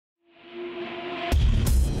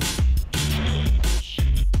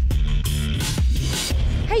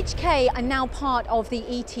HK are now part of the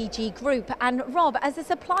ETG group, and Rob, as a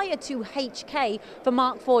supplier to HK for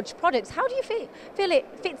Markforged products, how do you feel it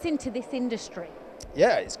fits into this industry?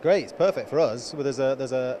 Yeah, it's great. It's perfect for us. There's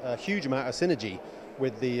a huge amount of synergy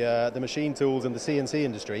with the machine tools and the CNC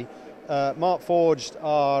industry. Markforged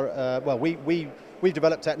are we've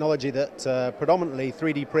developed technology that predominantly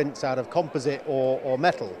 3D prints out of composite or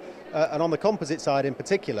metal. And on the composite side in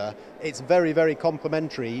particular, it's very, very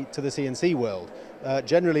complementary to the CNC world.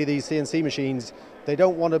 Generally, these CNC machines, they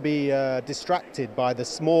don't want to be distracted by the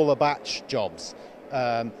smaller batch jobs.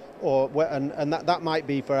 And that might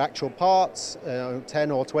be for actual parts, 10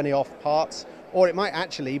 or 20 off parts, or it might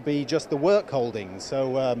actually be just the work holdings.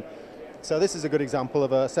 So this is a good example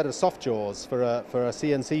of a set of soft jaws for a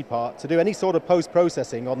CNC part. To do any sort of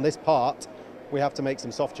post-processing on this part, we have to make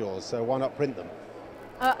some soft jaws, so why not print them?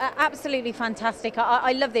 Absolutely fantastic.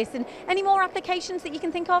 I love this. And any more applications that you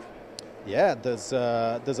can think of? Yeah, there's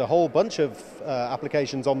a whole bunch of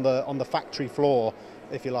applications on the factory floor,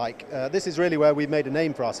 if you like. This is really where we've made a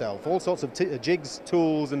name for ourselves. All sorts of jigs,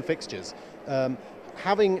 tools, and fixtures.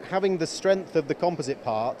 Having the strength of the composite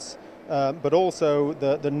parts, but also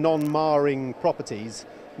the non-marring properties,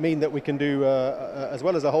 mean that we can do, as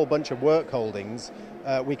well as a whole bunch of work holdings,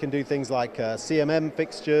 we can do things like CMM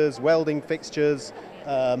fixtures, welding fixtures,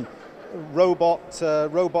 robot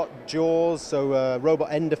jaws, so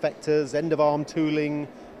robot end effectors, end of arm tooling,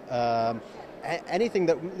 anything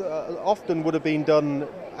that often would have been done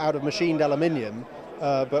out of machined aluminium,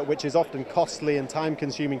 but which is often costly and time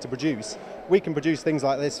consuming to produce. We can produce things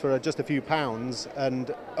like this for just a few pounds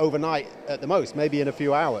and overnight at the most, maybe in a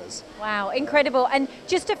few hours. Wow, incredible. And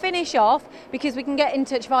just to finish off, because we can get in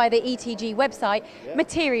touch via the ETG website, yeah.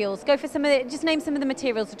 Materials, go for just name some of the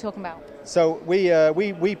materials we're talking about. So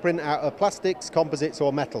we print out of plastics, composites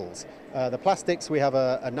or metals. The plastics, we have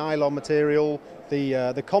a nylon material.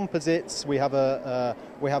 The composites, we have a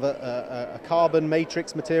carbon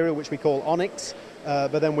matrix material which we call onyx,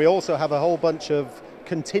 but then we also have a whole bunch of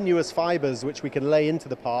continuous fibers which we can lay into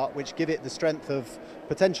the part, which give it the strength of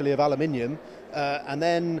potentially of aluminium. And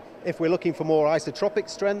then if we're looking for more isotropic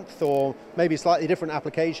strength or maybe slightly different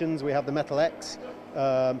applications, we have the Metal X.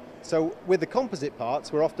 So with the composite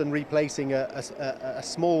parts, we're often replacing a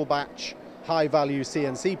small batch, high value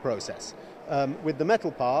CNC process. With the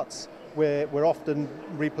metal parts, we're often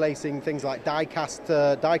replacing things like die-cast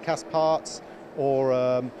parts,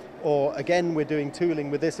 or again, we're doing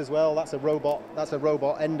tooling with this as well. That's a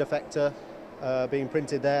robot end effector being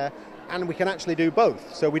printed there, and we can actually do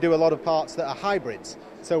both. So we do a lot of parts that are hybrids.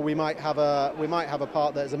 So we might have a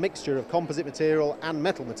part that is a mixture of composite material and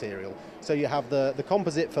metal material. So you have the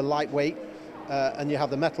composite for lightweight, and you have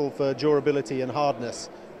the metal for durability and hardness.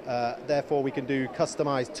 Therefore, we can do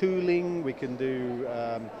customized tooling. We can do.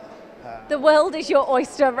 The world is your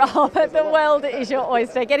oyster, Robert. The world is your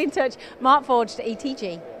oyster. Get in touch. Markforged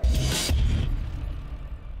ETG.